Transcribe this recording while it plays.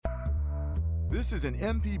This is an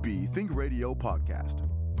MPB Think Radio podcast.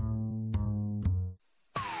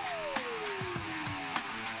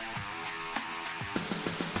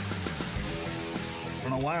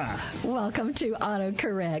 Why? Welcome to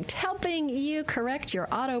AutoCorrect, helping you correct your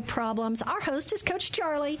auto problems. Our host is Coach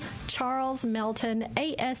Charlie, Charles Melton,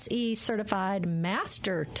 ASE certified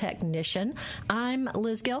master technician. I'm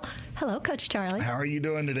Liz Gill. Hello, Coach Charlie. How are you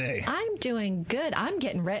doing today? I'm doing good. I'm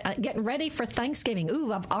getting ready for Thanksgiving.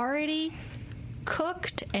 Ooh, I've already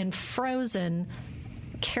cooked and frozen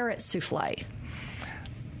carrot souffle.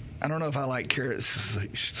 I don't know if I like carrot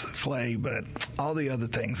souffle, but all the other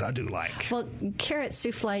things I do like. Well, carrot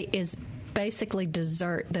souffle is basically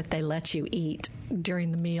dessert that they let you eat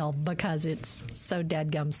during the meal because it's so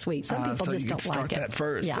dadgum sweet. Some people just don't like it. So you can start that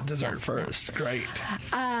first, the dessert first. Yeah. Great.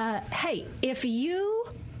 Hey, if you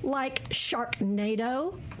like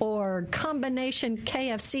Sharknado or combination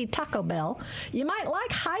KFC Taco Bell, you might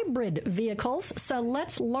like hybrid vehicles. So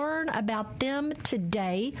let's learn about them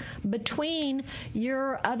today between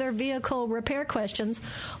your other vehicle repair questions.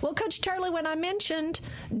 Well, Coach Charlie, when I mentioned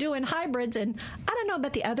doing hybrids, and I don't know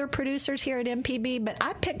about the other producers here at MPB, but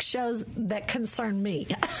I pick shows that concern me.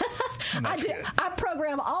 I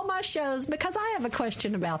program all my shows because I have a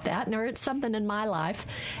question about that, or it's something in my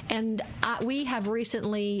life. And we have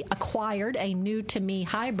recently acquired a new to me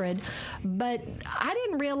hybrid, but I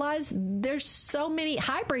didn't realize there's so many.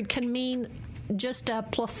 Hybrid can mean just a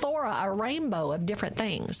plethora, a rainbow of different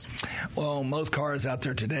things. Well, most cars out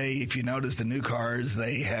there today, if you notice the new cars,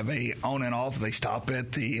 they have a on and off. They stop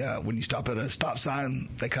at when you stop at a stop sign,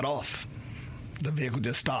 they cut off. The vehicle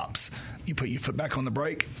just stops. You put your foot back on the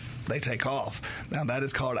brake, they take off. Now, that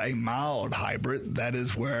is called a mild hybrid. That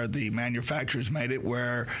is where the manufacturers made it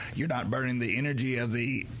where you're not burning the energy of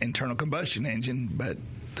the internal combustion engine, but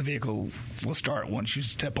the vehicle will start once you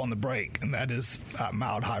step on the brake, and that is a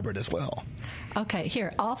mild hybrid as well. Okay,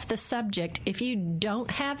 here, off the subject, if you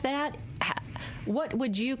don't have that, what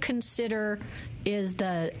would you consider is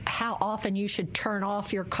how often you should turn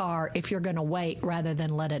off your car if you're going to wait rather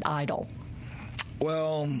than let it idle?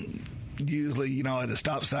 Well, usually, at a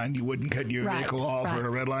stop sign, you wouldn't cut your vehicle off, or a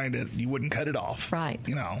red line, you wouldn't cut it off. Right.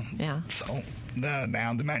 Yeah. So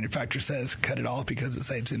now the manufacturer says cut it off because it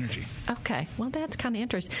saves energy. Okay. Well, that's kind of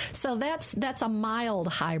interesting. So that's a mild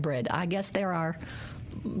hybrid. I guess there are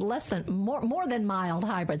more than mild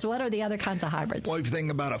hybrids. What are the other kinds of hybrids? Well, if you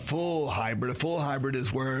think about a full hybrid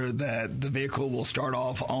is where the vehicle will start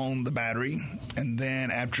off on the battery, and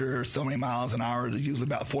then after so many miles an hour, usually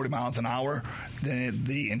about 40 miles an hour, then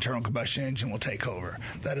the internal combustion engine will take over.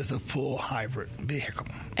 That is a full hybrid vehicle.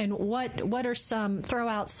 And what are throw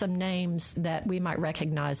out some names that we might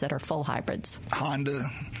recognize that are full hybrids? Honda.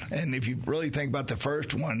 And if you really think about the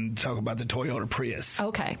first one, talk about the Toyota Prius.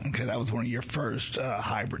 Okay, that was one of your first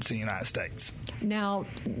hybrids in the United States. Now,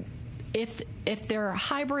 if there are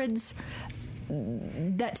hybrids, when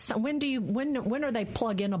are they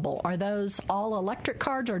plug-inable? Are those all electric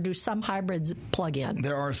cars, or do some hybrids plug in?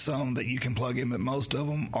 There are some that you can plug in, but most of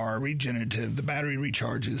them are regenerative. The battery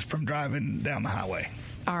recharges from driving down the highway.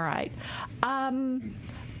 All right. I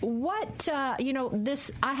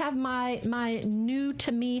have my new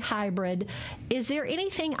to me hybrid. Is there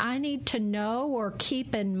anything I need to know or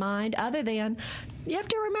keep in mind other than you have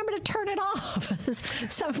to remember to turn it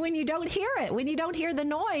off? So when you don't hear it, when you don't hear the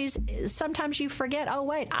noise, sometimes you forget, oh,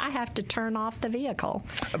 wait, I have to turn off the vehicle.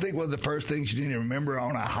 I think one of the first things you need to remember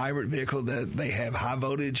on a hybrid vehicle that they have high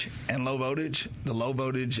voltage and low voltage. The low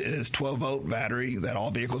voltage is 12-volt battery that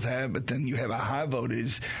all vehicles have, but then you have a high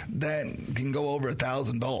voltage that can go over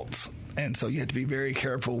 1,000 volts. And so you have to be very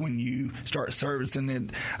careful when you start servicing it.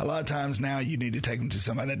 A lot of times now you need to take them to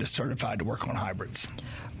somebody that is certified to work on hybrids.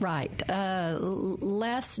 Right.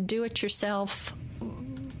 Less do-it-yourself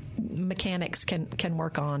mechanics can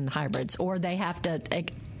work on hybrids, or they have to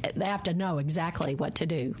know exactly what to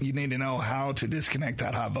do. You need to know how to disconnect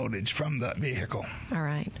that high voltage from the vehicle. All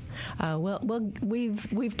right.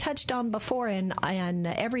 We've touched on before, and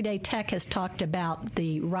Everyday Tech has talked about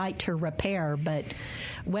the right to repair, but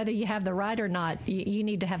whether you have the right or not, you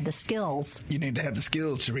need to have the skills. You need to have the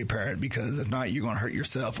skills to repair it, because if not, you're going to hurt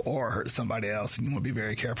yourself or hurt somebody else, and you want to be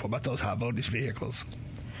very careful about those high voltage vehicles.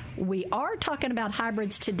 We are talking about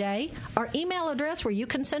hybrids today. Our email address where you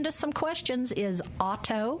can send us some questions is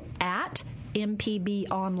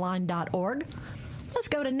auto@mpbonline.org. Let's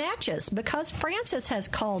go to Natchez because Francis has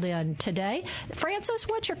called in today. Francis,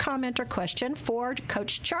 what's your comment or question for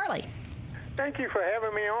Coach Charlie? Thank you for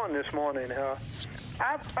having me on this morning.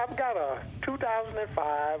 I've got a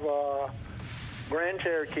 2005 Grand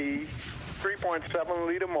Cherokee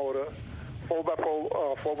 3.7-liter motor,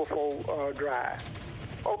 4x4 drive.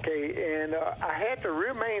 Okay, and I had the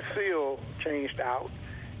rear main seal changed out.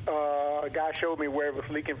 A guy showed me where it was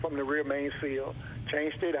leaking from the rear main seal.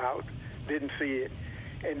 Changed it out. Didn't see it.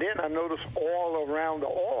 And then I noticed oil around the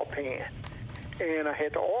oil pan. And I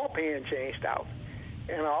had the oil pan changed out.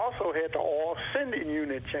 And I also had the oil sending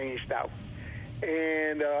unit changed out.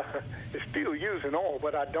 And it's still using oil,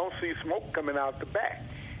 but I don't see smoke coming out the back.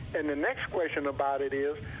 And the next question about it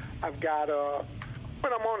is, I've got,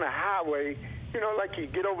 when I'm on the highway, you know, like you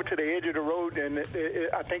get over to the edge of the road, and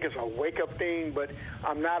I think it's a wake-up thing, but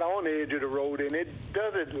I'm not on the edge of the road, and it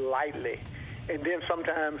does it lightly. And then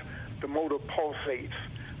sometimes the motor pulsates.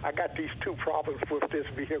 I got these two problems with this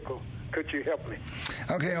vehicle. Could you help me?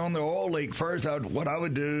 Okay, on the oil leak, first, what I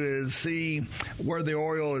would do is see where the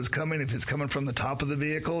oil is coming, if it's coming from the top of the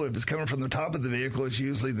vehicle. If it's coming from the top of the vehicle, it's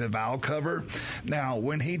usually the valve cover. Now,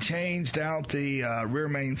 when he changed out the rear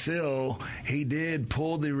main seal, he did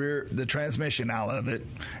pull the transmission out of it,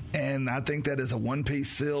 and I think that is a one-piece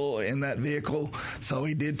seal in that vehicle. So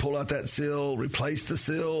he did pull out that seal, replace the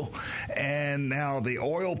seal, and now the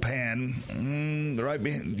oil pan,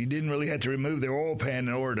 you didn't really have to remove the oil pan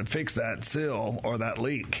in order to fix that seal or that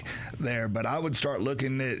leak there. But I would start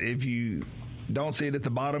looking at, if you don't see it at the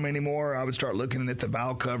bottom anymore, I would start looking at the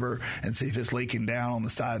valve cover and see if it's leaking down on the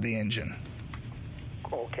side of the engine.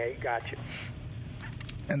 Okay, gotcha.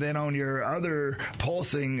 And then on your other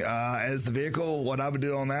pulsing as the vehicle, what I would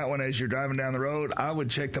do on that one as you're driving down the road, I would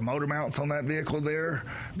check the motor mounts on that vehicle there,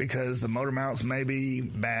 because the motor mounts may be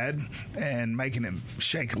bad and making it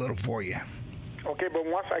shake a little for you. Okay, but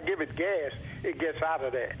once I give it gas, it gets out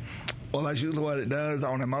of that. Well, that's usually what it does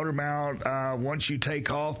on a motor mount. Once you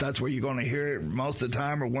take off, that's where you're going to hear it most of the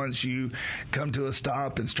time, or once you come to a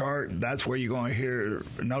stop and start, that's where you're going to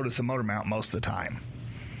notice the motor mount most of the time.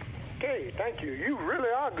 Okay, thank you. You really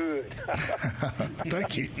are good.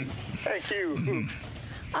 Thank you. Thank you. Mm-hmm.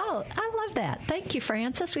 Oh, I love that. Thank you,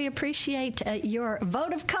 Francis. We appreciate your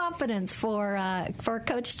vote of confidence for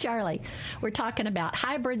Coach Charlie. We're talking about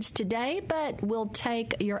hybrids today, but we'll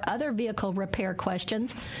take your other vehicle repair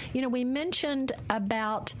questions. You know, we mentioned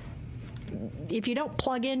about if you don't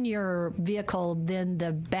plug in your vehicle, then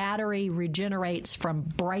the battery regenerates from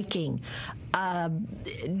braking.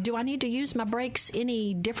 Do I need to use my brakes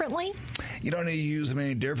any differently? You don't need to use them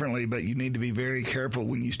any differently, but you need to be very careful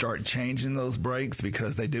when you start changing those brakes,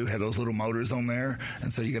 because they do have those little motors on there,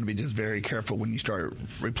 and so you got to be just very careful when you start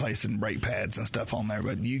replacing brake pads and stuff on there.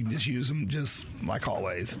 But you can just use them just like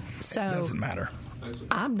always. So it doesn't matter.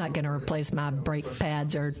 I'm not going to replace my brake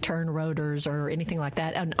pads or turn rotors or anything like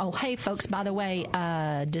that. And hey, folks, by the way,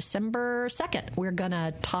 December 2nd, we're going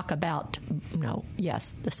to talk about, the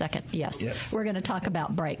 2nd, yes. We're going to talk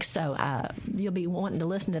about brakes. So you'll be wanting to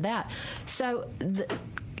listen to that. So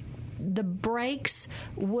the brakes,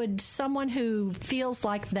 would someone who feels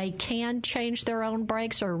like they can change their own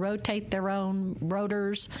brakes or rotate their own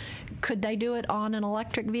rotors, could they do it on an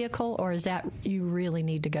electric vehicle, or is that you really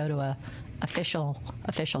need to go to a official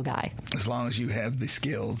guy? As long as you have the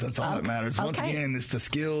skills, that's all that matters. Once again, it's the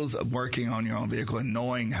skills of working on your own vehicle and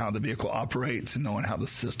knowing how the vehicle operates and knowing how the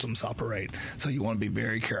systems operate. So you want to be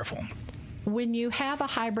very careful. When you have a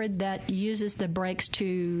hybrid that uses the brakes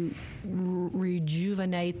to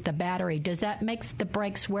rejuvenate the battery, does that make the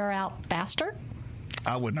brakes wear out faster?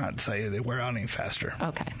 I would not say they wear out any faster.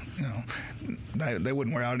 Okay. They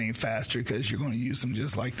wouldn't wear out any faster because you're going to use them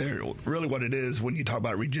just like they're. Really what it is, when you talk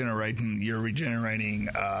about regenerating, you're regenerating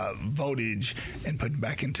voltage and putting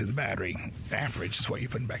back into the battery. Amperage is what you're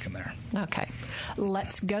putting back in there. Okay.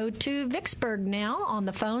 Let's go to Vicksburg now. On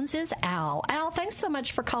the phones is Al. Al, thanks so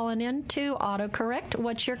much for calling in to AutoCorrect.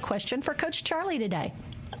 What's your question for Coach Charlie today?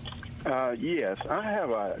 Yes, I have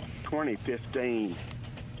a 2015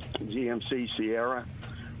 GMC Sierra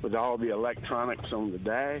with all the electronics on the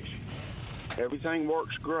dash. Everything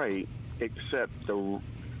works great except the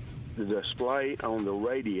display on the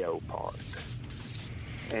radio part,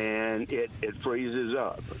 and it freezes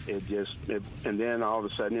up. And then all of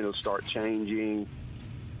a sudden it'll start changing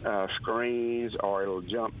screens, or it'll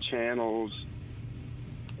jump channels,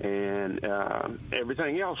 and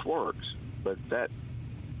everything else works, but that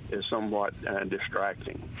is somewhat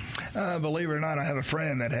distracting. Believe it or not, I have a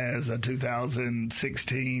friend that has a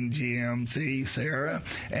 2016 GMC Sierra,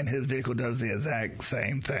 and his vehicle does the exact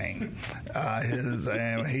same thing.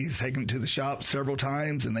 He's taken it to the shop several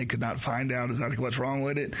times, and they could not find out exactly what's wrong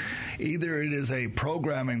with it. Either it is a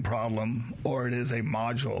programming problem or it is a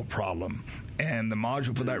module problem. And the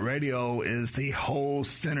module for that radio is the whole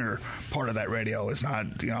center part of that radio. It's not,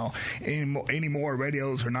 anymore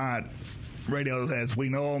radios are not radios as we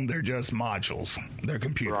know them, they're just modules. They're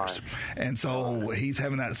computers. Right. And so he's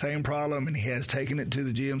having that same problem, and he has taken it to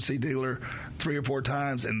the GMC dealer 3 or 4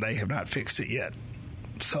 times, and they have not fixed it yet.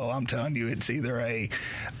 So I'm telling you, it's either a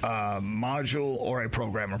module or a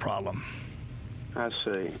programmer problem. I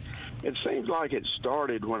see. It seems like it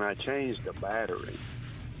started when I changed the battery.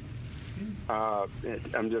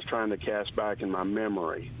 I'm just trying to cast back in my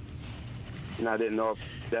memory. And I didn't know if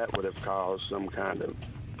that would have caused some kind of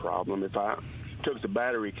problem. If I took the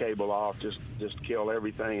battery cable off, just kill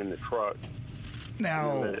everything in the truck.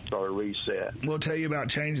 Now, and then it started reset. We'll tell you about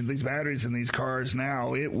changing these batteries in these cars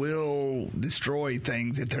now. It will destroy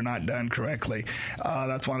things if they're not done correctly.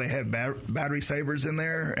 That's why they have battery savers in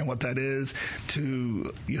there. And what that is,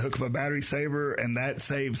 you hook up a battery saver, and that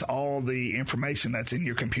saves all the information that's in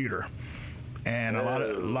your computer. And a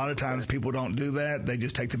lot of times people don't do that. They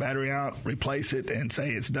just take the battery out, replace it, and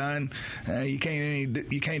say it's done. You can't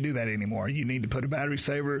do that anymore. You need to put a battery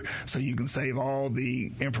saver so you can save all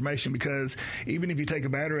the information, because even if you take a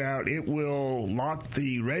battery out, it will lock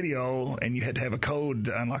the radio, and you had to have a code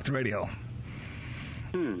to unlock the radio.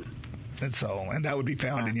 And that would be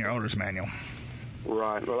found in your owner's manual.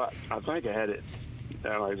 Right. Well, I think I had it.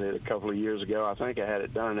 Like I said, a couple of years ago, I think I had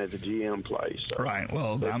it done at the GM place. So right.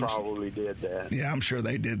 Well, they probably did that. Yeah, I'm sure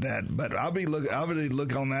they did that. But I'll really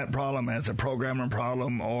look on that problem as a programming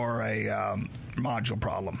problem or a module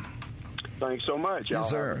problem. Thanks so much. Yes,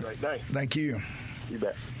 sir. Have a great day. Thank you. You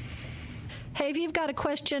bet. Hey, if you've got a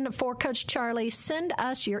question for Coach Charlie, send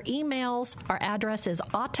us your emails. Our address is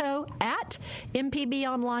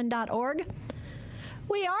auto@mpbonline.org.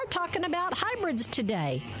 We are talking about hybrids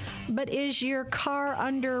today, but is your car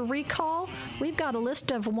under recall? We've got a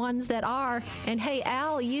list of ones that are, and hey,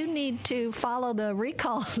 Al, you need to follow the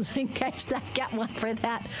recalls in case I get one for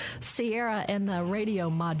that Sierra and the radio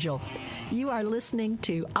module. You are listening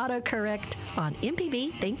to AutoCorrect on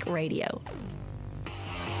MPB Think Radio.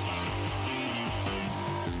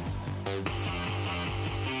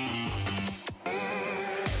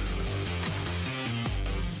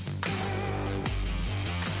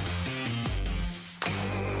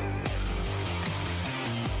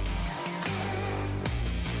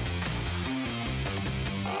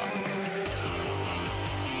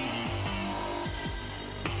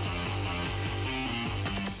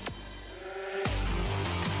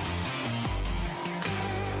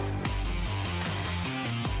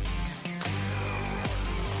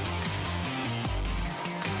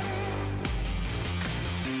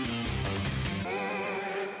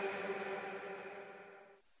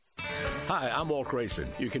 Hi, I'm Walt Grayson.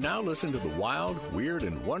 You can now listen to the wild, weird,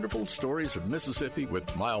 and wonderful stories of Mississippi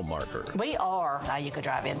with Mile Marker. We are Iuka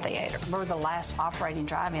Drive-In Theater. We're the last operating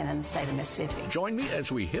drive-in in the state of Mississippi. Join me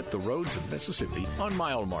as we hit the roads of Mississippi on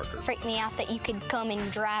Mile Marker. Freaked me out that you could come and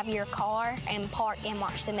drive your car and park and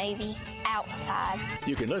watch the movie outside.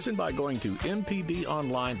 You can listen by going to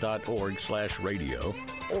mpbonline.org/radio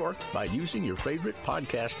or by using your favorite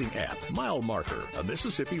podcasting app, Mile Marker, a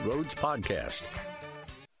Mississippi Roads podcast.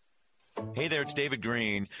 Hey there, it's David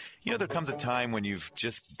Green. You know, there comes a time when you've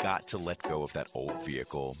just got to let go of that old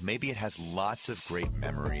vehicle. Maybe it has lots of great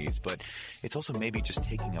memories, but it's also maybe just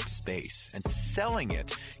taking up space. And selling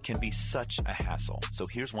it can be such a hassle. So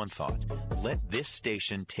here's one thought. Let this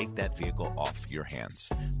station take that vehicle off your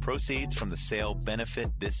hands. Proceeds from the sale benefit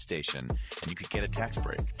this station, and you could get a tax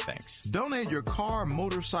break. Thanks. Donate your car,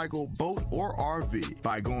 motorcycle, boat, or RV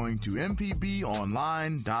by going to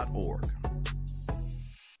mpbonline.org.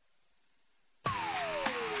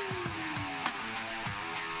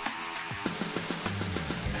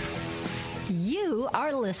 You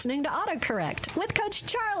are listening to AutoCorrect with Coach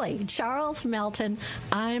Charlie, Charles Melton.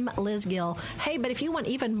 I'm Liz Gill. Hey, but if you want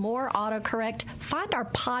even more AutoCorrect, find our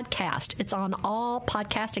podcast. It's on all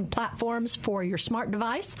podcasting platforms for your smart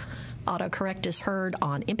device. AutoCorrect is heard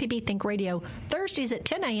on MPB Think Radio Thursdays at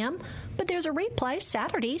 10 a.m., but there's a replay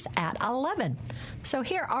Saturdays at 11. So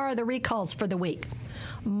here are the recalls for the week.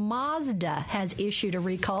 Mazda has issued a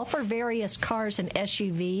recall for various cars and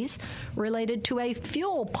SUVs related to a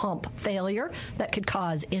fuel pump failure that could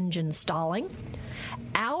cause engine stalling.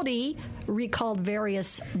 Audi recalled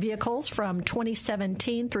various vehicles from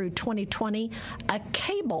 2017 through 2020. A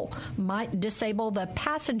cable might disable the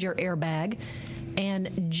passenger airbag.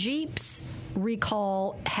 And Jeep's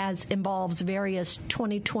recall involves various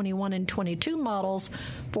 2021 and 22 models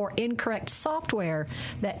for incorrect software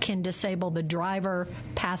that can disable the driver,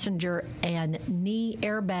 passenger, and knee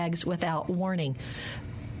airbags without warning.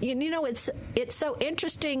 You know, it's so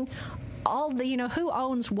interesting. all the, who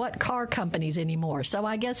owns what car companies anymore. So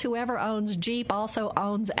I guess whoever owns Jeep also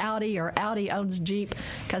owns Audi, or Audi owns Jeep,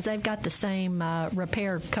 because they've got the same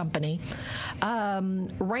repair company.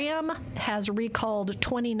 Ram has recalled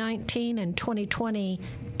 2019 and 2020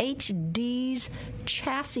 HD's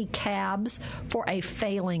chassis cabs for a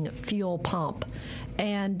failing fuel pump.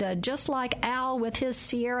 And just like Al with his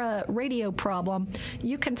Sierra radio problem,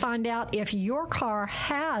 you can find out if your car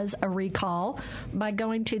has a recall by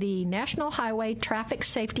going to the National Highway Traffic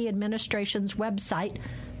Safety Administration's website,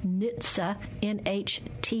 NHTSA,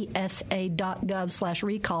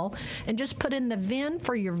 NHTSA.gov/recall, and just put in the VIN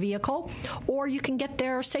for your vehicle, or you can get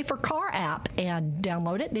their Safer Car app and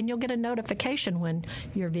download it. Then you'll get a notification when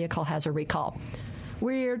your vehicle has a recall.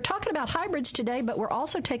 We're talking about hybrids today, but we're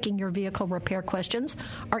also taking your vehicle repair questions.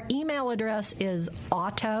 Our email address is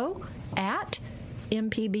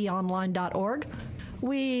auto@mpbonline.org.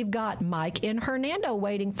 We've got Mike in Hernando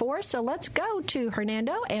waiting for us, so let's go to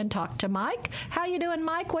Hernando and talk to Mike. How you doing,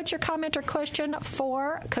 Mike? What's your comment or question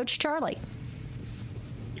for Coach Charlie?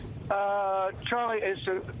 Charlie, it's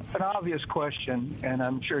an obvious question, and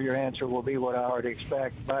I'm sure your answer will be what I already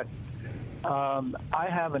expect, but I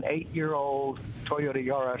have an 8-year-old Toyota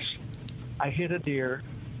Yaris. I hit a deer,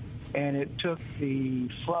 and it took the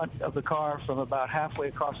front of the car from about halfway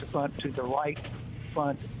across the front to the right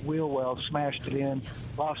front wheel well, smashed it in,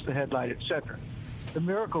 lost the headlight, etc. The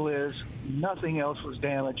miracle is nothing else was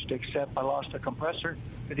damaged except I lost a compressor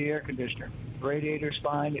to the air conditioner. The radiator's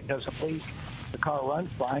fine. It doesn't leak. The car runs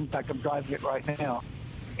fine. In fact, I'm driving it right now.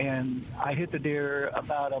 And I hit the deer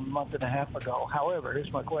about a month and a half ago. However,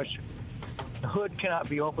 here's my question. The hood cannot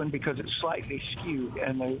be opened because it's slightly skewed,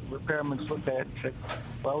 and the repairmen looked at it and said,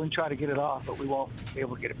 well, we can try to get it off, but we won't be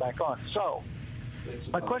able to get it back on. So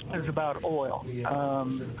my question is about oil.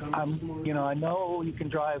 I know you can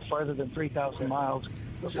drive further than 3,000 miles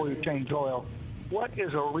before you change oil. What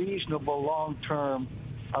is a reasonable long-term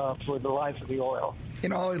for the life of the oil? I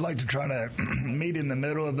always like to try to meet in the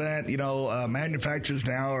middle of that. Manufacturers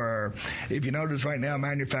now are, if you notice right now,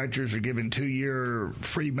 manufacturers are giving 2-year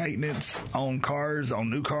free maintenance on cars, on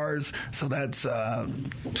new cars. So that's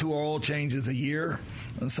 2 oil changes a year.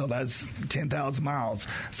 So that's 10,000 miles.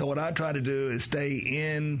 So what I try to do is stay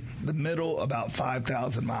in the middle about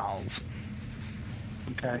 5,000 miles.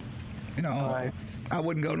 Okay. All right. I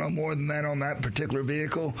wouldn't go no more than that on that particular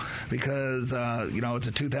vehicle because, it's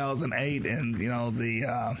a 2008 and,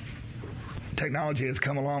 the technology has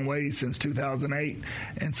come a long way since 2008.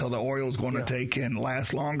 And so the oil is going to take and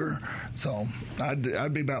last longer. So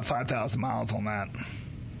I'd be about 5,000 miles on that.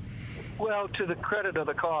 Well, to the credit of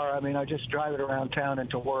the car, I just drive it around town and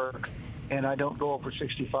to work, and I don't go over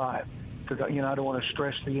 65 because, I don't want to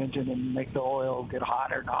stress the engine and make the oil get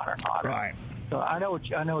hotter and hotter and hotter. Right. So I know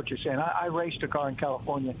what you're saying. I raced a car in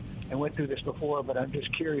California and went through this before, but I'm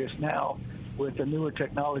just curious now with the newer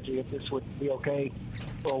technology if this would be okay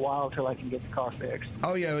for a while till I can get the car fixed.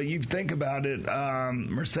 Oh, yeah. You think about it.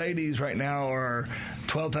 Mercedes right now are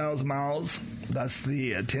 12,000 miles. That's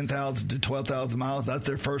the 10,000 to 12,000 miles. That's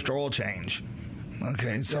their first oil change.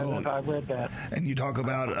 Okay, so I read that. And you talk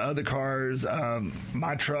about other cars.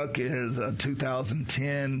 My truck is a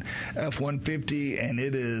 2010 F-150, and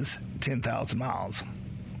it is 10,000 miles.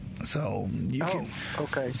 So you can.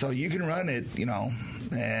 Okay. So you can run it,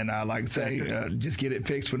 and like I say, just get it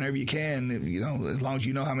fixed whenever you can. As long as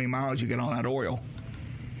you know how many miles you get on that oil.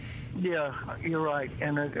 Yeah, you're right.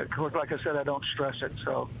 And of course, like I said, I don't stress it,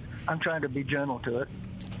 so I'm trying to be gentle to it.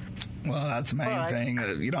 Well, that's the main thing.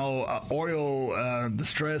 Oil, the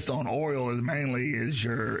stress on oil is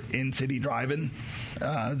your in-city driving,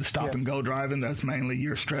 the stop-and-go driving. That's mainly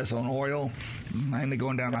your stress on oil. Mainly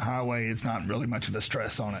going down the highway, it's not really much of a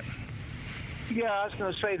stress on it. Yeah, I was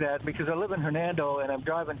going to say that because I live in Hernando, and I'm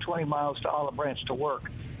driving 20 miles to Olive Branch to work,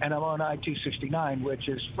 and I'm on I-269, which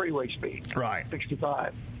is freeway speed, right?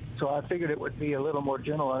 65. So I figured it would be a little more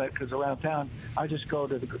gentle on it because around town, I just go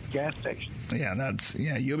to the gas station.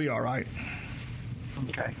 Yeah, you'll be all right.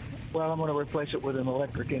 Okay. Well, I'm going to replace it with an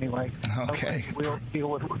electric anyway. Okay. We don't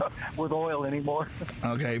deal with oil anymore.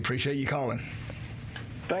 Okay. Appreciate you calling.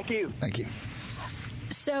 Thank you. Thank you.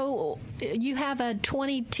 So you have a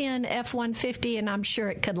 2010 F-150, and I'm sure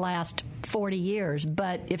it could last 40 years.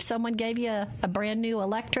 But if someone gave you a brand new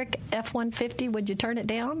electric F-150, would you turn it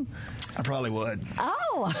down? I probably would.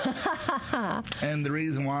 Oh. And the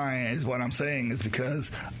reason why is what I'm saying is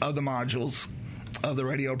because of the modules, of the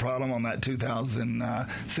radio problem on that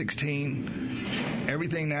 2016.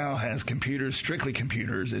 Everything now has computers, strictly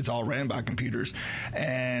computers. It's all ran by computers.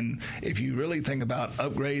 And if you really think about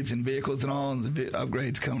upgrades in vehicles and all, the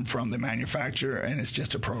upgrades come from the manufacturer, and it's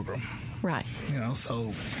just a program. Right.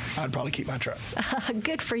 So I'd probably keep my truck.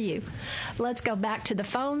 Good for you. Let's go back to the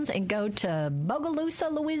phones and go to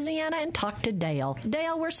Bogalusa, Louisiana, and talk to Dale.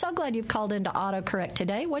 Dale, we're so glad you've called into AutoCorrect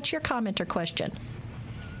today. What's your comment or question?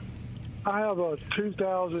 I have a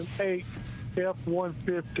 2008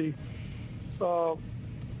 F-150.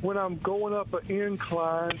 When I'm going up an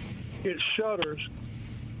incline, it shudders,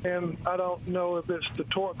 and I don't know if it's the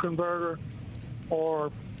torque converter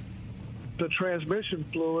or the transmission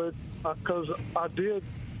fluid, because I did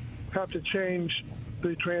have to change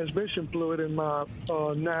the transmission fluid in my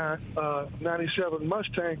 97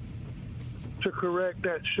 Mustang to correct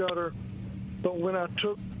that shudder. But when I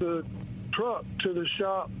took the truck to the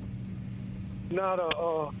shop, not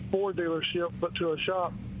a Ford dealership, but to a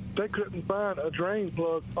shop, they couldn't find a drain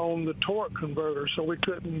plug on the torque converter, so we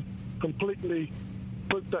couldn't completely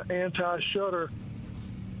put the anti-shudder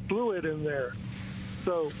fluid in there.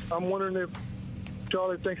 So I'm wondering if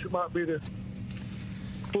Charlie thinks it might be the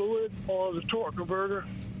fluid or the torque converter.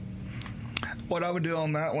 What I would do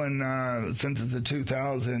on that one, since it's a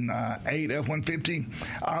 2008 F-150,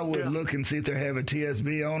 I would look and see if they have a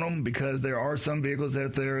TSB on them, because there are some vehicles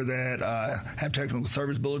out there that have technical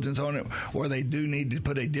service bulletins on it where they do need to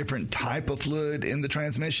put a different type of fluid in the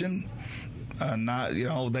transmission.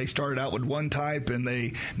 They started out with one type and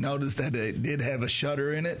they noticed that it did have a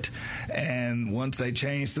shudder in it, and once they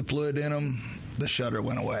changed the fluid in them, the shudder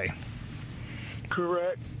went away.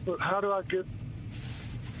 Correct. But how do I get...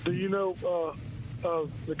 Do you know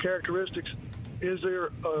the characteristics? Is there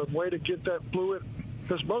a way to get that fluid?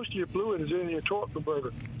 Because most of your fluid is in your torque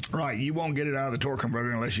converter. Right. You won't get it out of the torque converter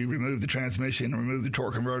unless you remove the transmission, remove the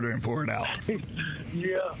torque converter, and pour it out.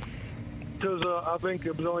 Yeah. Because I think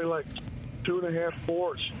it was only like 2.5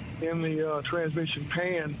 quarts in the transmission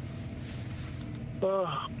pan.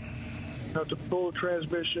 Have to pull the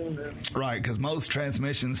transmission. Right, because most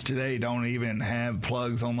transmissions today don't even have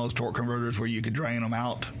plugs on those torque converters where you could drain them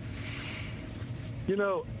out.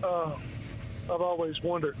 I've always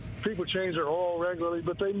wondered, people change their oil regularly,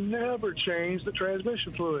 but they never change the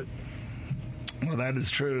transmission fluid. Well, that is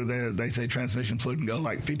true. They say transmission fluid can go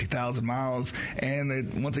like 50,000 miles.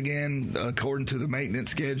 And once again, according to the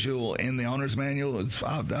maintenance schedule in the owner's manual,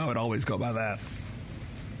 I would always go by that.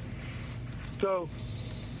 So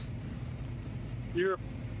your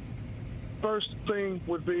first thing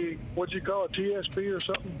would be, what you call a TSB or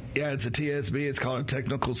something? Yeah, it's a TSB. It's called a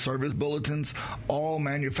Technical Service Bulletins. All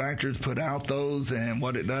manufacturers put out those, and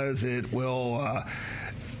what it does, it will...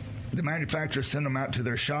 the manufacturers send them out to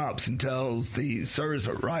their shops and tells the service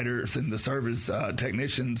writers and the service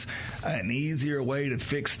technicians an easier way to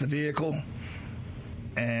fix the vehicle,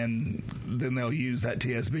 and then they'll use that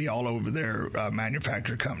TSB all over their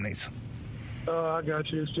manufacturer companies. I got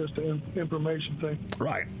you. It's just an information thing.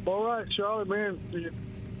 Right. All right, Charlie, man,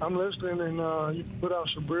 I'm listening, and you put out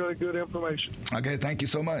some really good information. Okay, thank you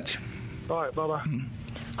so much. All right, bye-bye.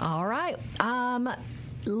 All right.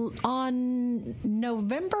 On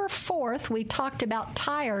November 4th, we talked about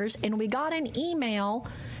tires, and we got an email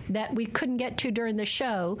that we couldn't get to during the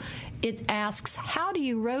show. It asks, how do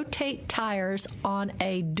you rotate tires on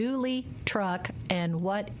a dually truck, and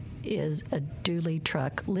what is a dually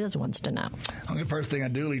truck? Liz wants to know. Okay, first thing, a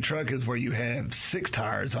dually truck is where you have 6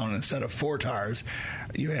 tires on it instead of 4 tires.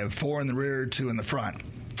 You have 4 in the rear, 2 in the front.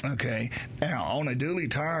 Okay. Now, on a dually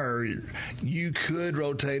tire, you could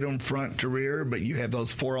rotate them front to rear, but you have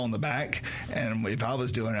those 4 on the back. And if I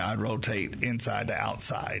was doing it, I'd rotate inside to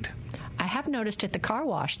outside. I have noticed at the car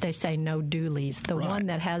wash they say no dualies. The one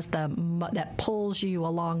that has that pulls you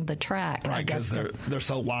along the track. Right, because they're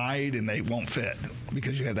so wide and they won't fit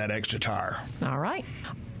because you have that extra tire. All right.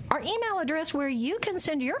 Our email address where you can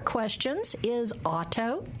send your questions is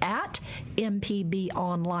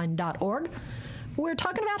auto@mpbonline.org. We're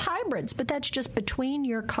talking about hybrids, but that's just between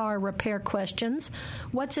your car repair questions.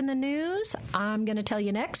 What's in the news? I'm going to tell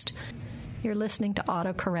you next. You're listening to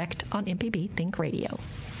AutoCorrect on MPB Think Radio.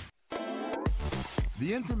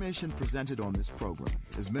 The information presented on this program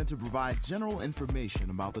is meant to provide general information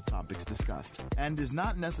about the topics discussed and is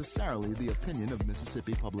not necessarily the opinion of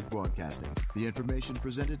Mississippi Public Broadcasting. The information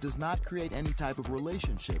presented does not create any type of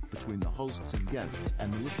relationship between the hosts and guests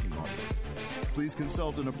and the listening audience. Please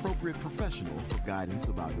consult an appropriate professional for guidance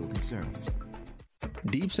about your concerns.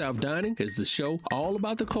 Deep South Dining is the show all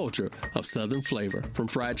about the culture of Southern flavor, from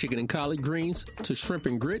fried chicken and collard greens to shrimp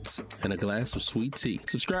and grits and a glass of sweet tea.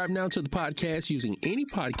 Subscribe now to the podcast using any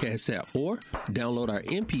podcast app or download our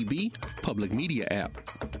MPB Public Media app.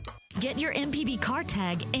 Get your MPB car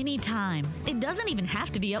tag anytime. It doesn't even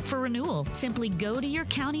have to be up for renewal. Simply go to your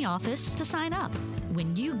county office to sign up.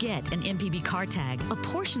 When you get an MPB car tag, a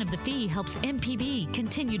portion of the fee helps MPB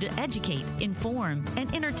continue to educate, inform,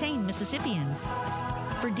 and entertain Mississippians.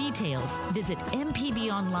 For details, visit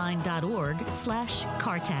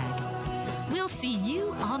mpbonline.org/cartag. We'll see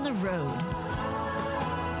you on the road.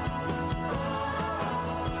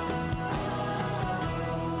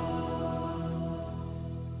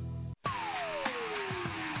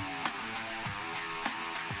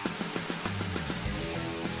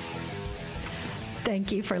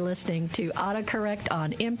 Thank you for listening to AutoCorrect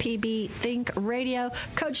on MPB Think Radio.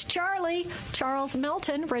 Coach Charles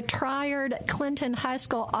Melton, retired Clinton High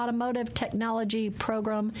School Automotive Technology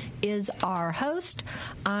Program, is our host.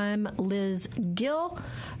 I'm Liz Gill.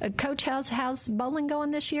 Coach, how's bowling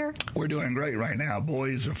going this year? We're doing great right now.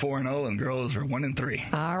 Boys are 4-0 and girls are 1-3.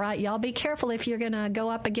 All right. Y'all be careful if you're going to go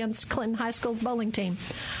up against Clinton High School's bowling team.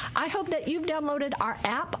 I hope that you've downloaded our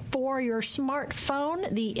app for your smartphone,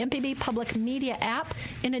 the MPB Public Media app.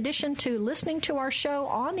 In addition to listening to our show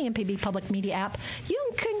on the MPB Public Media app,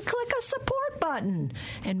 you can click a support button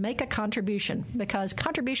and make a contribution, because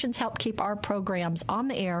contributions help keep our programs on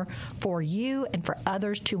the air for you and for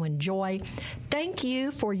others to enjoy. Thank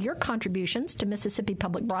you for your contributions to Mississippi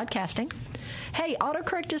Public Broadcasting. Hey,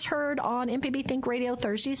 AutoCorrect is heard on MPB Think Radio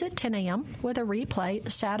Thursdays at 10 a.m. with a replay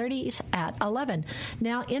Saturdays at 11.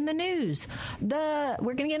 Now, in the news, we're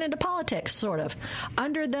going to get into politics, sort of.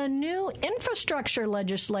 Under the new infrastructure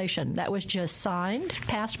legislation that was just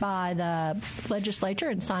passed by the legislature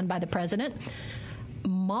and signed by the president,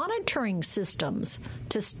 monitoring systems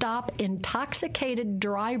to stop intoxicated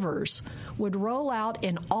drivers would roll out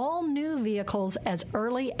in all new vehicles as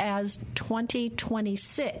early as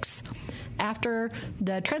 2026, after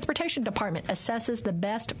the Transportation Department assesses the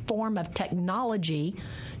best form of technology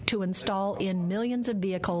to install in millions of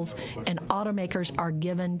vehicles, and automakers are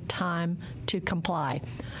given time to comply.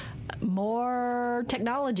 More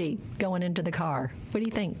technology going into the car. What do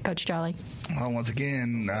you think, Coach Charlie? Well, once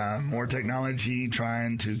again, more technology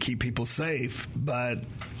trying to keep people safe, but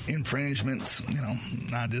infringements,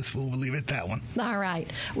 I just will leave it at that one. All right.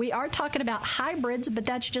 We are talking about hybrids, but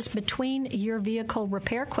that's just between your vehicle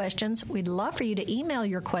repair questions. We'd love for you to email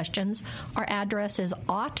your questions. Our address is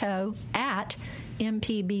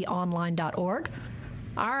auto@mpbonline.org.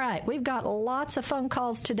 All right, we've got lots of phone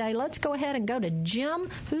calls today. Let's go ahead and go to Jim,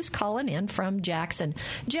 who's calling in from Jackson.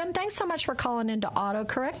 Jim, thanks so much for calling into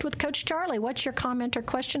AutoCorrect with Coach Charlie. What's your comment or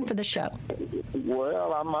question for the show?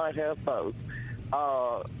 Well, I might have both.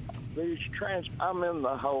 I'm in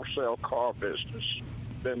the wholesale car business.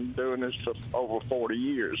 Been doing this for over 40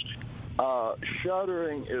 years.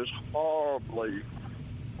 Shuttering is horribly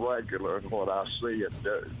regular in what I see it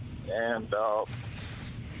do. And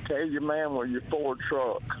tell your man with your Ford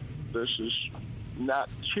truck, this is not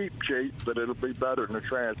cheap, but it'll be better than the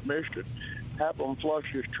transmission. Have them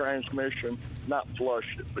flush his transmission, not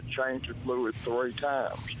flush it, but change the fluid 3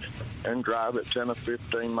 times and drive it 10 or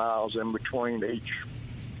 15 miles in between each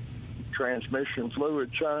transmission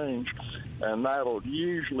fluid change, and that'll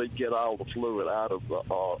usually get all the fluid out of the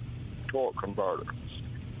torque converter.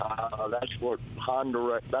 That's what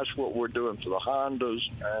we're doing for the Hondas,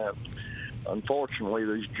 and unfortunately,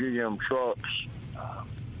 these GM trucks,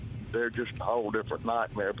 they're just a whole different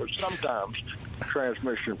nightmare. But sometimes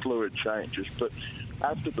transmission fluid changes. But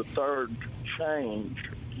after the third change,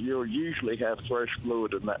 you'll usually have fresh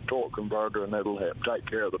fluid in that torque converter, and it'll take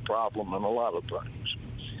care of the problem and a lot of things.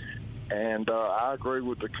 And I agree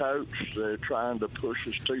with the coach. They're trying to push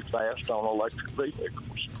us too fast on electric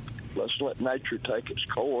vehicles. Let's let nature take its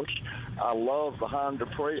course. I love the the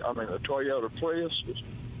Toyota Prius.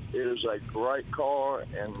 It is a great car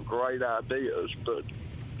and great ideas, but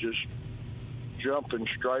just jumping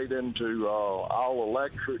straight into all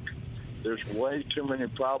electric, there's way too many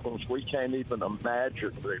problems we can't even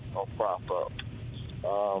imagine they will crop up.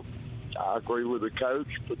 I agree with the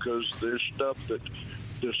coach, because there's stuff that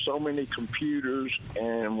there's so many computers,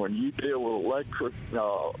 and when you deal with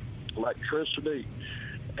electricity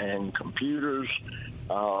and computers,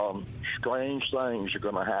 strange things are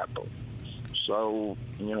going to happen. So,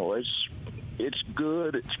 it's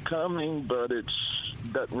good, it's coming, but it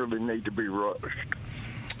doesn't really need to be rushed.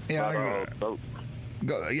 Yeah,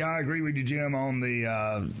 I agree with you, Jim, on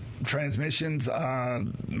the transmissions.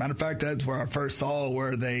 Matter of fact, that's where I first saw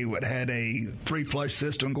where they had a 3-flush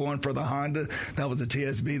system going for the Honda. That was a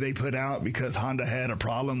TSB they put out because Honda had a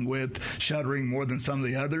problem with shuttering more than some of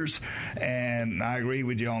the others. And I agree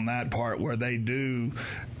with you on that part, where they do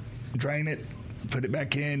drain it, put it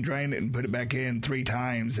back in, drain it, and put it back in 3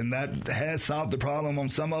 times. And that has solved the problem on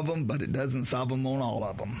some of them, but it doesn't solve them on all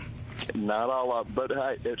of them. Not all of it, but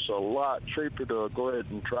hey, it's a lot cheaper to go ahead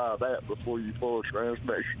and try that before you pull a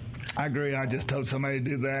transmission. I agree. I just told somebody to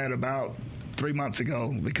do that about 3 months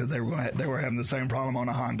ago because they were having the same problem on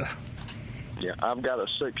a Honda. Yeah, I've got a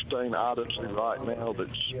 16 Odyssey right now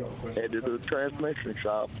that's headed to the transmission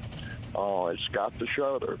shop. It's got the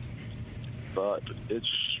shutter, but it's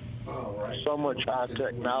so much high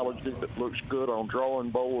technology that looks good on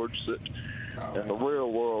drawing boards that in the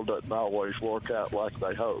real world doesn't always work out like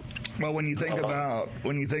they hope. Well, when you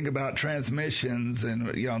think about transmissions and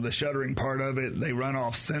the shuttering part of it, they run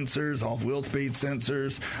off sensors, off wheel speed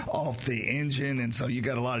sensors, off the engine, and so you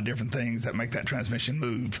got a lot of different things that make that transmission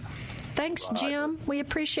move. Thanks, Jim. We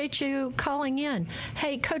appreciate you calling in.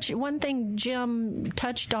 Hey, Coach, one thing Jim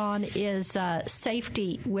touched on is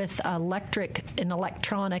safety with electric and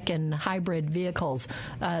electronic and hybrid vehicles.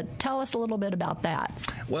 Tell us a little bit about that.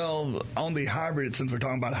 Well, on the hybrid, since we're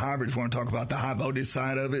talking about hybrids, we want to talk about the high voltage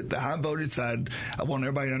side of it. The high voltage side, I want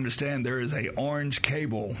everybody to understand there is a orange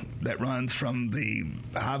cable that runs from the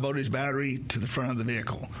high voltage battery to the front of the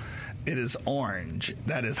vehicle. It is orange.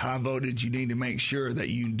 That is high voltage. You need to make sure that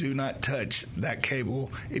you do not touch that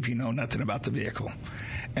cable if you know nothing about the vehicle.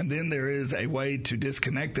 And then there is a way to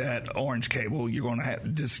disconnect that orange cable. You're going to have to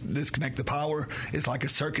disconnect the power. It's like a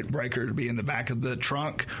circuit breaker to be in the back of the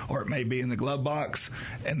trunk, or it may be in the glove box,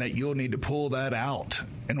 and that you'll need to pull that out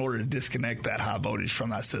in order to disconnect that high voltage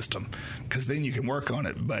from that system, because then you can work on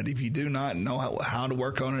it. But if you do not know how to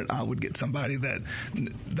work on it, I would get somebody that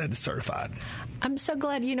is certified. I'm so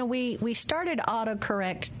glad, we started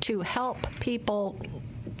AutoCorrect to help people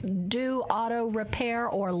do auto repair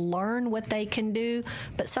or learn what they can do,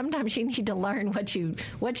 but sometimes you need to learn what you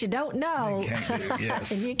don't know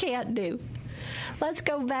yes. and you can't do. Let's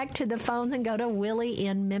go back to the phones and go to Willie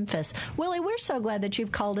in Memphis. Willie, we're so glad that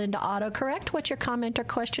you've called into AutoCorrect. What's your comment or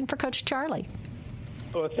question for Coach Charlie?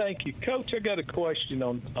 Well, thank you. Coach, I got a question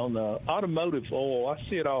on automotive oil. I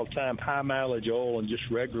see it all the time, high mileage oil and just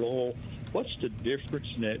regular oil. What's the difference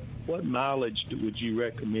in that? What mileage would you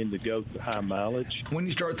recommend to go to high mileage? When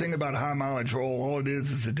you start thinking about high mileage oil, all it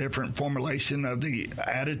is a different formulation of the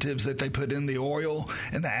additives that they put in the oil.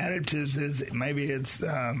 And the additives is maybe it's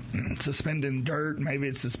suspending dirt, maybe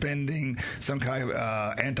it's suspending some kind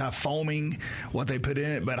of anti-foaming, what they put in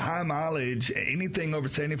it. But high mileage, anything over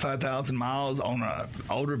 75,000 miles on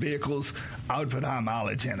older vehicles, I would put high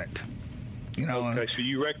mileage in it. Okay, so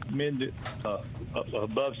you recommend it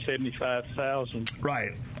above 75,000?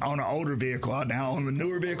 Right, on an older vehicle. Now, on the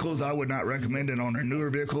newer vehicles, I would not recommend it on a newer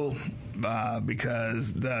vehicle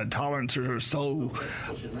because the tolerances are so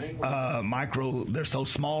micro, they're so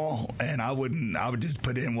small, and I would just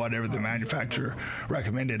put in whatever the manufacturer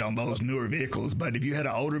recommended on those newer vehicles. But if you had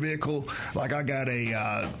an older vehicle, like I got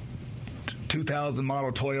a 2000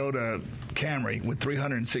 model Toyota Camry with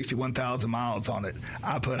 361,000 miles on it,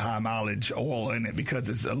 I put high mileage oil in it because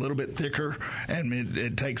it's a little bit thicker and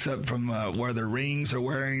it takes up from where the rings are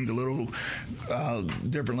wearing, the little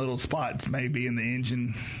different little spots may be in the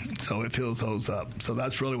engine, so it fills those up. So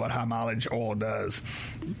that's really what high mileage oil does.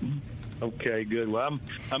 Okay, good. Well,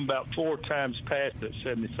 I'm about 4 times past that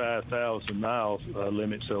 75,000 miles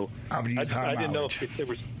limit, so I didn't know if there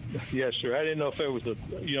was. Yes, sir. I didn't know if there was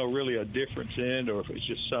really a difference in it or if it's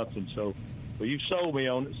just something. So, well, you sold me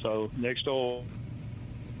on it. So next oil.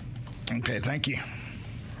 Okay, thank you.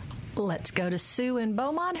 Let's go to Sue in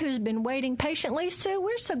Beaumont, who's been waiting patiently. Sue,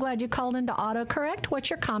 we're so glad you called into AutoCorrect. What's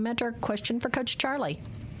your comment or question for Coach Charlie?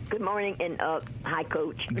 Good morning, and hi,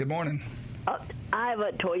 Coach. Good morning. I have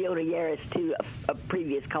a Toyota Yaris, too. A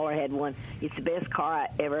previous caller had one. It's the best car I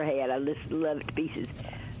ever had. I just love it to pieces.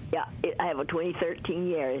 Yeah, I have a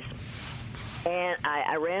 2013 Yaris, and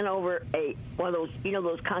I ran over one of those,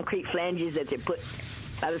 those concrete flanges that they put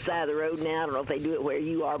by the side of the road now. I don't know if they do it where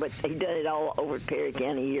you are, but they've done it all over Perry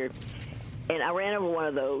County here. And I ran over one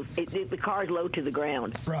of those. The car's low to the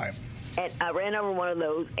ground. Right. And I ran over one of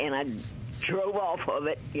those, and I drove off of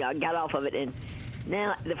it. I got off of it, and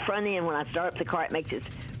now the front end, when I start up the car, it makes this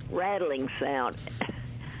rattling sound.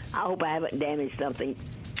 I hope I haven't damaged something.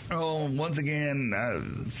 Oh, once again,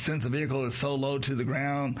 since the vehicle is so low to the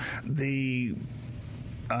ground, the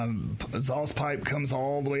exhaust pipe comes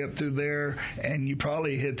all the way up through there, and you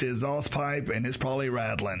probably hit the exhaust pipe, and it's probably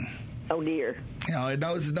rattling. Oh, dear.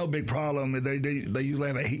 It's no big problem. They usually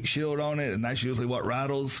have a heat shield on it, and that's usually what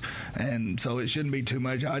rattles, and so it shouldn't be too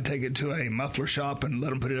much. I'd take it to a muffler shop and let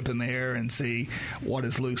them put it up in the air and see what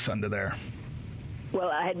is loose under there. Well,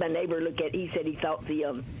 I had my neighbor look at it. He said he thought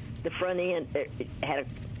the front end had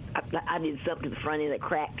I did something to the front end that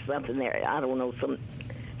cracked something there. I don't know, some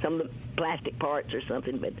of the plastic parts or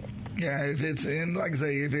something, but Yeah, if it's like I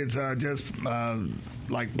say, if it's just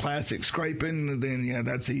like plastic scraping, then yeah,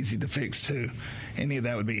 that's easy to fix too. Any of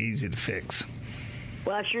that would be easy to fix.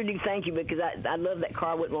 Well, I sure do thank you, because I love that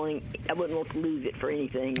car. I wouldn't want to lose it for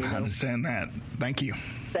anything. You know? I understand that. Thank you.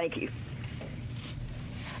 Thank you.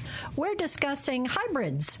 We're discussing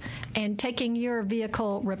hybrids and taking your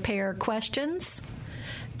vehicle repair questions.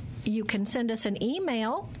 You can send us an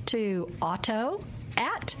email to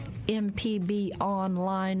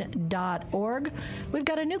auto@mpbonline.org. We've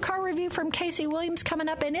got a new car review from Casey Williams coming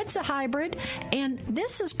up, and it's a hybrid. And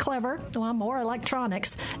this is clever. Well, more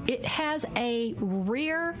electronics. It has a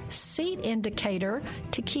rear seat indicator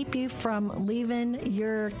to keep you from leaving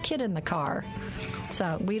your kid in the car.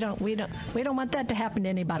 So we don't want that to happen to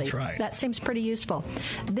anybody. That's right. That seems pretty useful.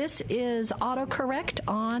 This is AutoCorrect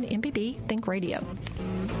on MPB Think Radio.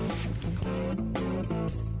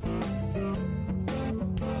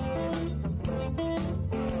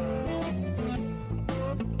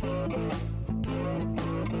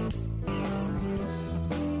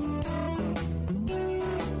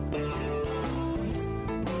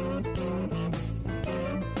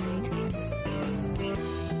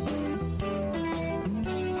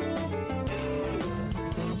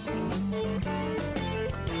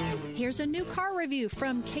 Here's a new car review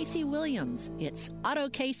from Casey Williams. It's Auto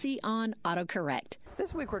Casey on AutoCorrect.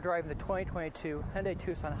 This week we're driving the 2022 Hyundai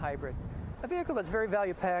Tucson Hybrid, a vehicle that's very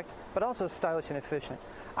value-packed but also stylish and efficient.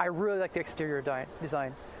 I really like the exterior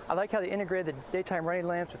design. I like how they integrated the daytime running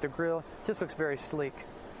lamps with the grille. Just looks very sleek.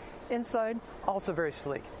 Inside, also very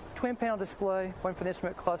sleek. Twin panel display, one for the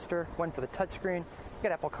instrument cluster, one for the touchscreen. You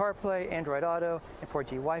got Apple CarPlay, Android Auto, and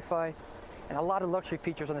 4G Wi-Fi, and a lot of luxury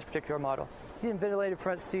features on this particular model. Heated and ventilated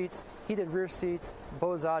front seats, heated rear seats,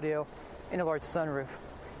 Bose audio, and a large sunroof.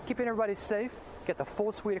 Keeping everybody safe, get the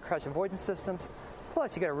full suite of crash avoidance systems,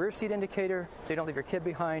 plus you got a rear seat indicator so you don't leave your kid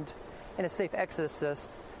behind, and a safe exit assist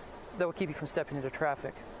that will keep you from stepping into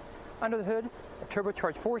traffic. Under the hood, a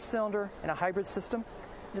turbocharged 4-cylinder and a hybrid system.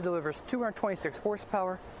 It delivers 226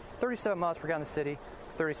 horsepower, 37 miles per gallon in the city,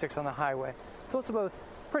 36 on the highway. So it's both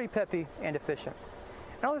pretty peppy and efficient.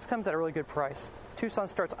 And all this comes at a really good price. Tucson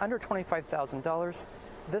starts under $25,000.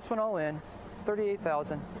 This one all in,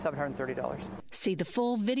 $38,730. See the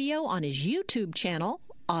full video on his YouTube channel,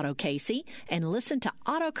 Auto Casey, and listen to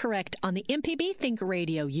AutoCorrect on the MPB Think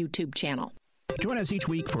Radio YouTube channel. Join us each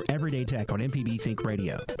week for Everyday Tech on MPB Think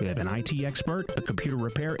Radio. We have an IT expert, a computer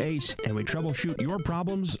repair ace, and we troubleshoot your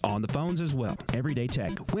problems on the phones as well. Everyday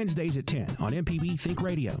Tech, Wednesdays at 10 on MPB Think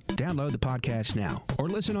Radio. Download the podcast now or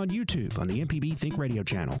listen on YouTube on the MPB Think Radio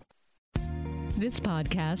channel. This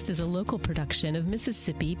podcast is a local production of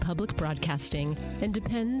Mississippi Public Broadcasting and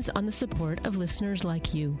depends on the support of listeners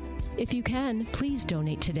like you. If you can, please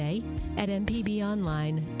donate today at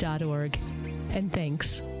mpbonline.org. And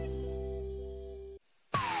thanks.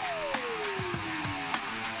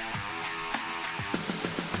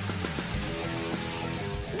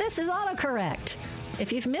 This is AutoCorrect.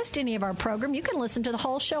 If you've missed any of our program, you can listen to the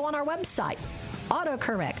whole show on our website,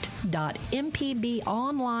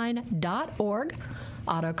 autocorrect.mpbonline.org.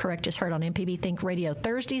 AutoCorrect is heard on MPB Think Radio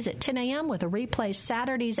Thursdays at 10 a.m. with a replay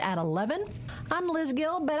Saturdays at 11. I'm Liz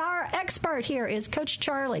Gill, but our expert here is Coach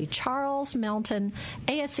Charles Melton,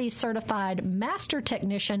 ASE certified master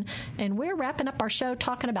technician, and we're wrapping up our show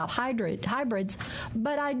talking about hybrids.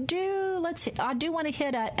 But I do want to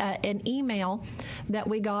hit an email that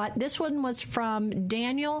we got. This one was from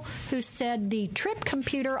Daniel, who said the trip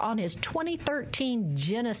computer on his 2013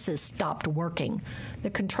 Genesis stopped working. The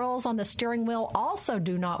controls on the steering wheel also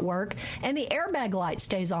do not work, and the airbag light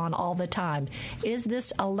stays on all the time. Is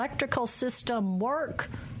this electrical system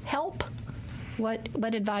help?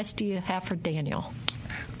 What advice do you have for Daniel?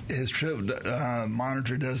 His trip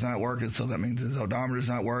monitor does not work, and so that means his odometer is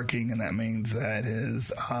not working, and that means that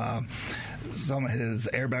his some of his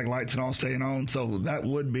airbag lights and all staying on. So that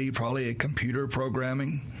would be probably a computer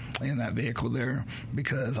programming in that vehicle there,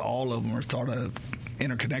 because all of them are sort of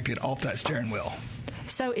interconnected off that steering wheel.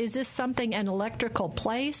 So is this something an electrical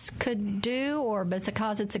place could do, or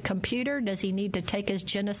because it's a computer, does he need to take his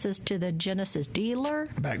Genesis to the Genesis dealer?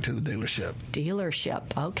 Back to the dealership.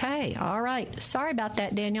 Okay. All right. Sorry about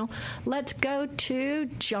that, Daniel. Let's go to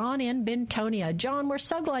John in Bentonia. John, we're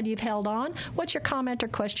so glad you've held on. What's your comment or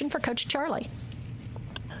question for Coach Charlie?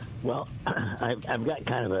 Well, I've got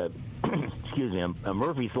kind of a a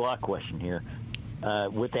Murphy's Law question here.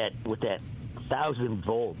 With that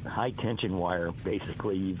 1,000-volt high-tension wire,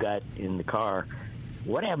 basically, you've got in the car,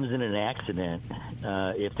 what happens in an accident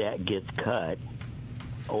if that gets cut?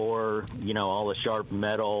 Or, all the sharp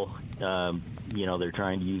metal, they're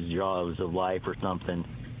trying to use jaws of life or something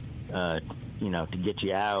to get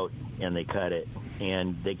you out, and they cut it,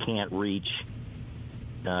 and they can't reach,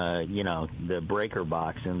 the breaker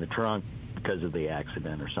box in the trunk because of the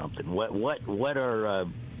accident or something. What are,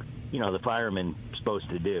 the firemen supposed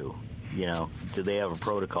to do? Do they have a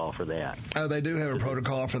protocol for that? Oh, they do have a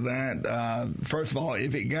protocol for that. First of all,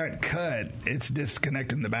 if it got cut, it's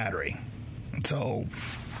disconnecting the battery. So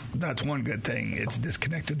that's one good thing. It's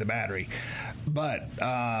disconnected the battery. But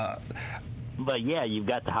yeah, you've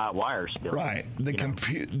got the hot wire still. Right.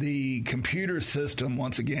 The computer system,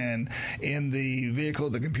 once again, in the vehicle,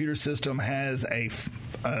 the computer system has a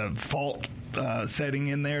fault setting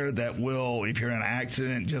in there that will, if you're in an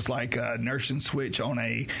accident, just like a inertia switch on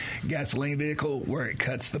a gasoline vehicle, where it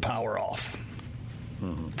cuts the power off.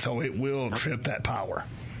 Mm-hmm. So it will trip that power.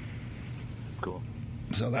 Cool.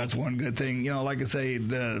 So that's one good thing. Like I say,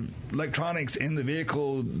 the electronics in the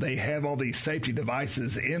vehicle, they have all these safety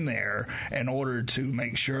devices in there in order to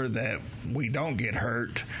make sure that we don't get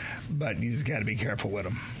hurt, but you just got to be careful with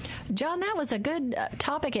them. John, that was a good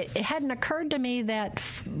topic. It hadn't occurred to me that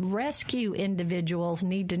rescue individuals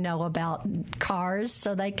need to know about cars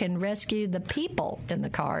so they can rescue the people in the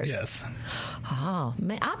cars. Yes. Oh,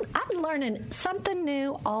 man, I'm learning something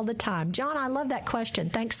new all the time. John, I love that question.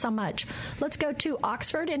 Thanks so much. Let's go to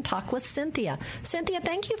Oxford and talk with Cynthia. Cynthia,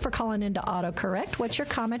 thank you for calling into AutoCorrect. What's your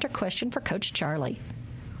comment or question for Coach Charlie?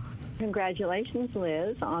 Congratulations,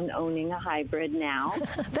 Liz, on owning a hybrid now.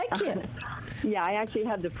 Thank you. Yeah, I actually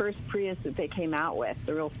had the first Prius that they came out with,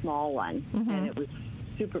 the real small one, and it was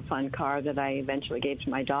a super fun car that I eventually gave to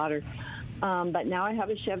my daughter. But now I have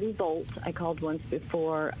a Chevy Volt. I called once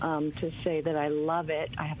before to say that I love it.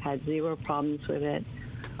 I have had zero problems with it.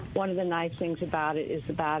 One of the nice things about it is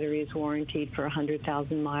the battery is warranted for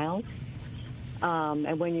 100,000 miles.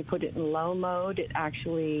 And when you put it in low mode, it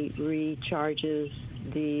actually recharges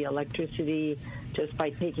the electricity just by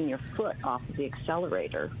taking your foot off of the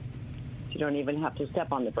accelerator. You don't even have to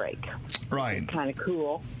step on the brake. Right. Kind of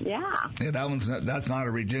cool. Yeah. Yeah, that's not a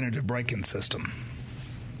regenerative braking system.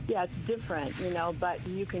 Yeah, it's different, but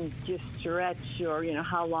you can just stretch your,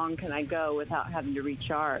 how long can I go without having to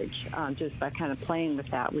recharge, just by kind of playing with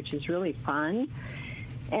that, which is really fun.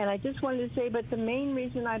 And I just wanted to say, but the main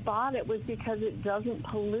reason I bought it was because it doesn't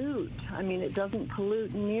pollute. I mean, it doesn't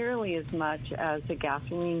pollute nearly as much as a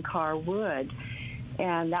gasoline car would.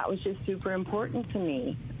 And that was just super important to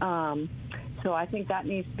me. So I think that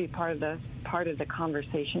needs to be part of the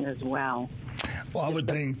conversation as well. Well, I would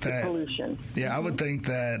think that pollution. Yeah, I would think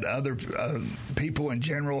that other people in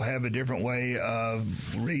general have a different way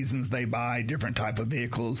of reasons they buy different type of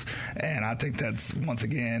vehicles, and I think that's once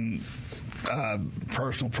again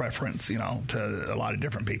personal preference, to a lot of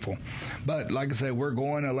different people. But like I say, we're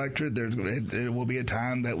going electric. It will be a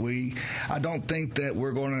time that I don't think that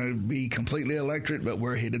we're going to be completely electric, but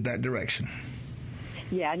we're headed that direction.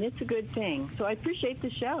 Yeah, and it's a good thing. So I appreciate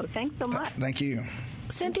the show. Thanks so much. Thank you.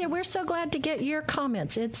 Cynthia, we're so glad to get your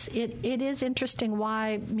comments. It is interesting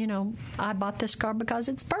why, I bought this car because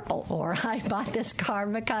it's purple, or I bought this car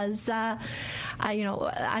because, I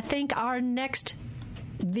think our next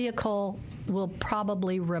vehicle will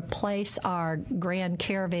probably replace our Grand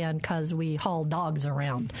Caravan because we haul dogs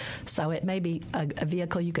around. So it may be a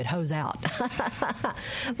vehicle you could hose out.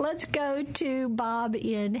 Let's go to Bob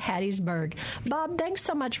in Hattiesburg. Bob, thanks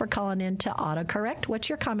so much for calling in to AutoCorrect. What's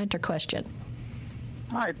your comment or question?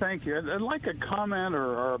 Hi, thank you. I'd like a comment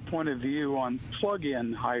or a point of view on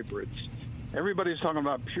plug-in hybrids. Everybody's talking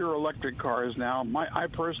about pure electric cars now. I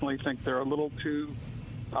personally think they're a little too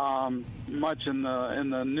much in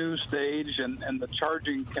the new stage, and the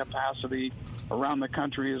charging capacity around the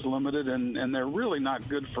country is limited, and they're really not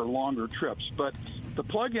good for longer trips. But the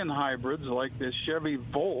plug-in hybrids like this Chevy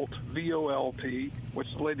Volt, V-O-L-T, which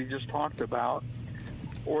the lady just talked about,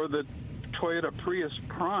 or the Toyota Prius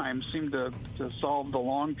Prime seem to solve the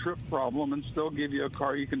long trip problem and still give you a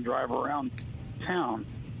car you can drive around town.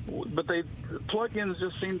 But plug-ins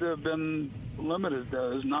just seem to have been limited.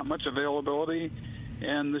 There's not much availability,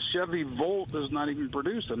 and the Chevy Volt is not even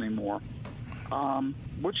produced anymore.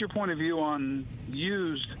 What's your point of view on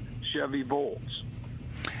used Chevy Volts?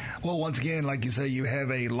 Well, once again, like you say, you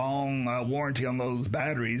have a long warranty on those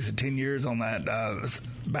batteries, 10 years on that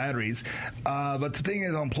batteries. But the thing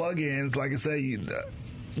is, on plug-ins, like I say,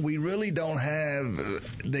 we really don't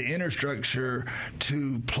have the infrastructure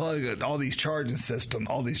to plug all these charging systems,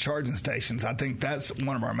 all these charging stations. I think that's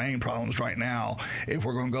one of our main problems right now if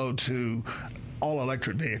we're going to go to all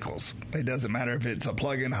electric vehicles. It doesn't matter if it's a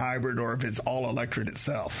plug-in hybrid or if it's all electric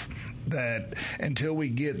itself. That until we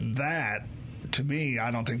get that, to me,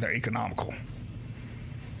 I don't think they're economical.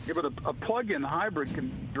 Yeah, but a plug-in hybrid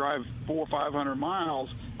can drive 400 or 500 miles.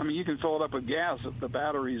 I mean, you can fill it up with gas if the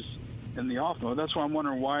battery's in the off mode. That's why I'm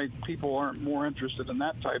wondering why people aren't more interested in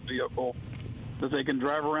that type vehicle, that they can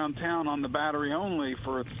drive around town on the battery only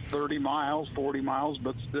for 30 miles, 40 miles,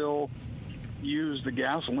 but still use the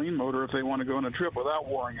gasoline motor if they want to go on a trip without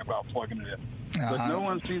worrying about plugging it in. But no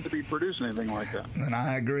one seems to be producing anything like that. And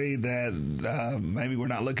I agree that maybe we're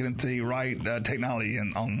not looking at the right technology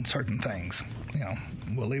on certain things.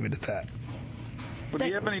 We'll leave it at that. But do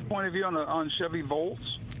you have any point of view on Chevy Volts?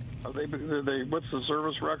 What's the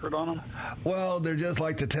service record on them? Well, they're just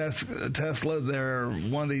like the Tesla. They're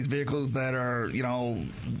one of these vehicles that are,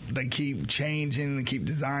 they keep changing, they keep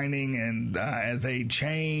designing, and as they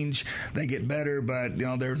change, they get better. But,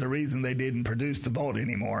 there's a reason they didn't produce the Volt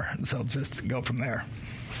anymore. So just go from there.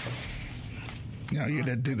 You had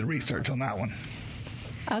to do the research on that one.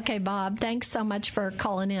 Okay, Bob, thanks so much for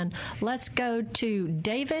calling in. Let's go to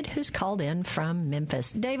David, who's called in from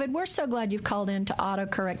Memphis. David, we're so glad you've called in to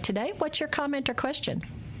AutoCorrect today. What's your comment or question?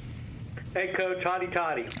 Hey, Coach. Hotty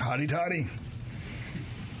toddy. Hotty toddy.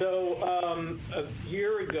 So a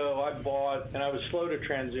year ago, I bought, and I was slow to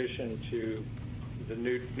transition to the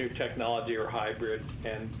new technology or hybrid,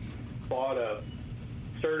 and bought a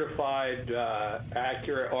certified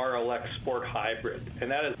Acura RLX Sport Hybrid,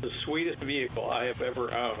 and that is the sweetest vehicle I have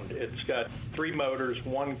ever owned. It's got 3 motors,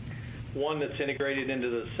 one that's integrated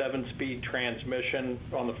into the 7-speed transmission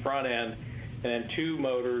on the front end, and then 2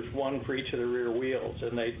 motors, one for each of the rear wheels,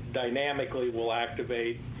 and they dynamically will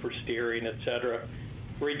activate for steering, etc.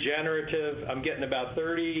 Regenerative. I'm getting about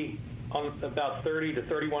 30 to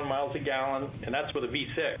 31 miles a gallon, and that's with a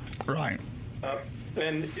V6. Right.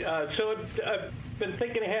 So I've been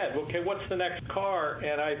thinking ahead. Okay, what's the next car?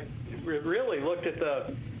 And I really looked at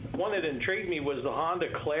the one that intrigued me was the Honda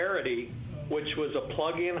Clarity, which was a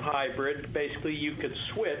plug-in hybrid. Basically, you could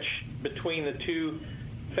switch between the 2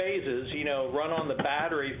 phases. Run on the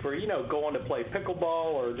battery for going to play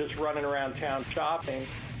pickleball or just running around town shopping.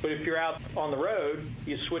 But if you're out on the road,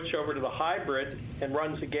 you switch over to the hybrid and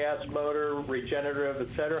runs the gas motor, regenerative,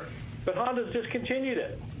 etc. But Honda's discontinued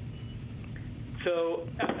it. So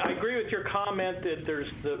I agree with your comment that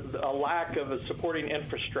there's a lack of a supporting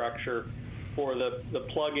infrastructure for the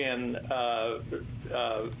plug-in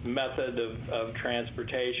method of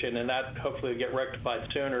transportation, and that hopefully will get rectified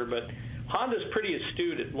sooner. But Honda's pretty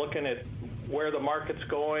astute at looking at where the market's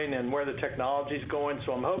going and where the technology's going,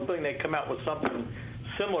 so I'm hoping they come out with something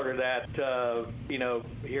similar to that,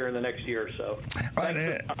 here in the next year or so.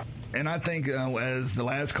 Right. And I think, as the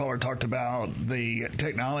last caller talked about, the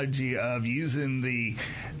technology of using the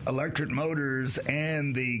electric motors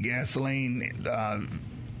and the gasoline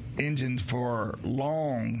engines for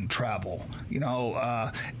long travel.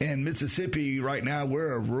 In Mississippi right now,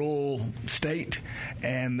 we're a rural state,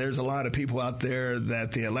 and there's a lot of people out there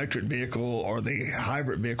that the electric vehicle or the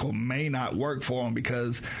hybrid vehicle may not work for them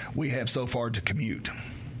because we have so far to commute.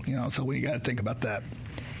 So we got to think about that.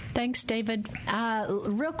 Thanks, David.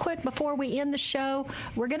 Real quick before we end the show,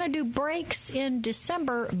 we're going to do brakes in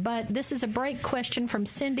December, but this is a brake question from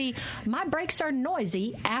Cindy. My brakes are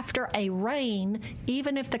noisy after a rain,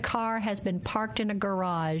 even if the car has been parked in a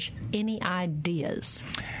garage. Any ideas?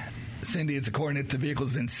 Cindy, it's according if the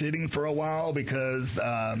vehicle's been sitting for a while because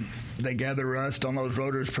they gather rust on those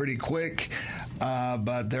rotors pretty quick.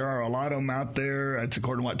 But there are a lot of them out there. It's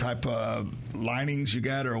according to what type of linings you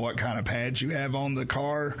got or what kind of pads you have on the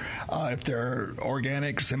car, if they're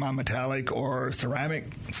organic, semi-metallic, or ceramic.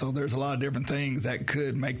 So there's a lot of different things that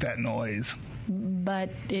could make that noise.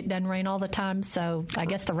 But it doesn't rain all the time, so I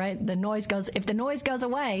guess the noise goes. If the noise goes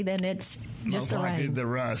away, then it's just the rain. The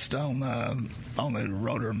rust on the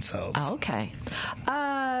rotor themselves. Oh, okay.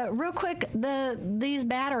 Real quick, these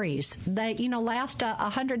batteries they last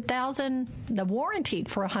 100,000. The warranty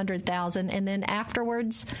for 100,000, and then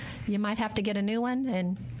afterwards you might have to get a new one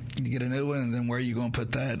and. You get a new one, and then where are you going to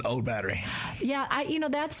put that old battery? Yeah,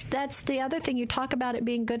 that's the other thing. You talk about it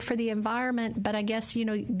being good for the environment, but I guess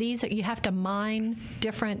these you have to mine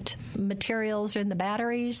different materials in the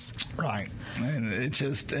batteries. Right, and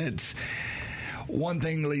it's one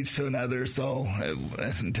thing leads to another. So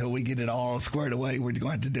until we get it all squared away, we're going to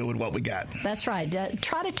have to deal with what we got. That's right.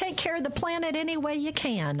 Try to take care of the planet any way you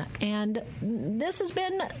can. And this has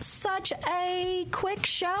been such a quick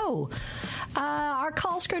show. Our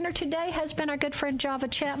call screener today has been our good friend Java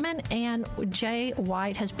Chapman, and Jay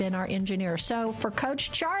White has been our engineer. So for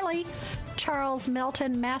Coach Charles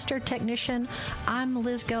Melton, Master Technician, I'm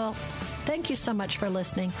Liz Gill. Thank you so much for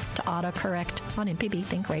listening to AutoCorrect on MPB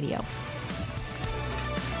Think Radio.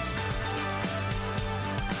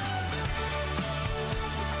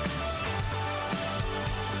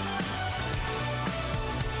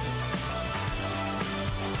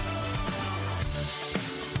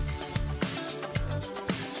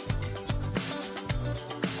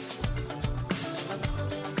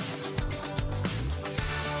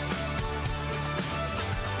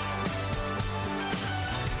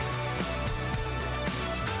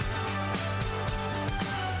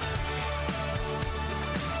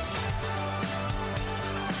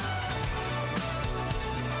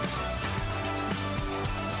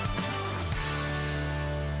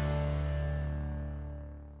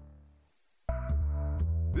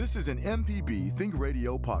 This is an MPB Think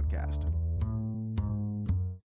Radio podcast.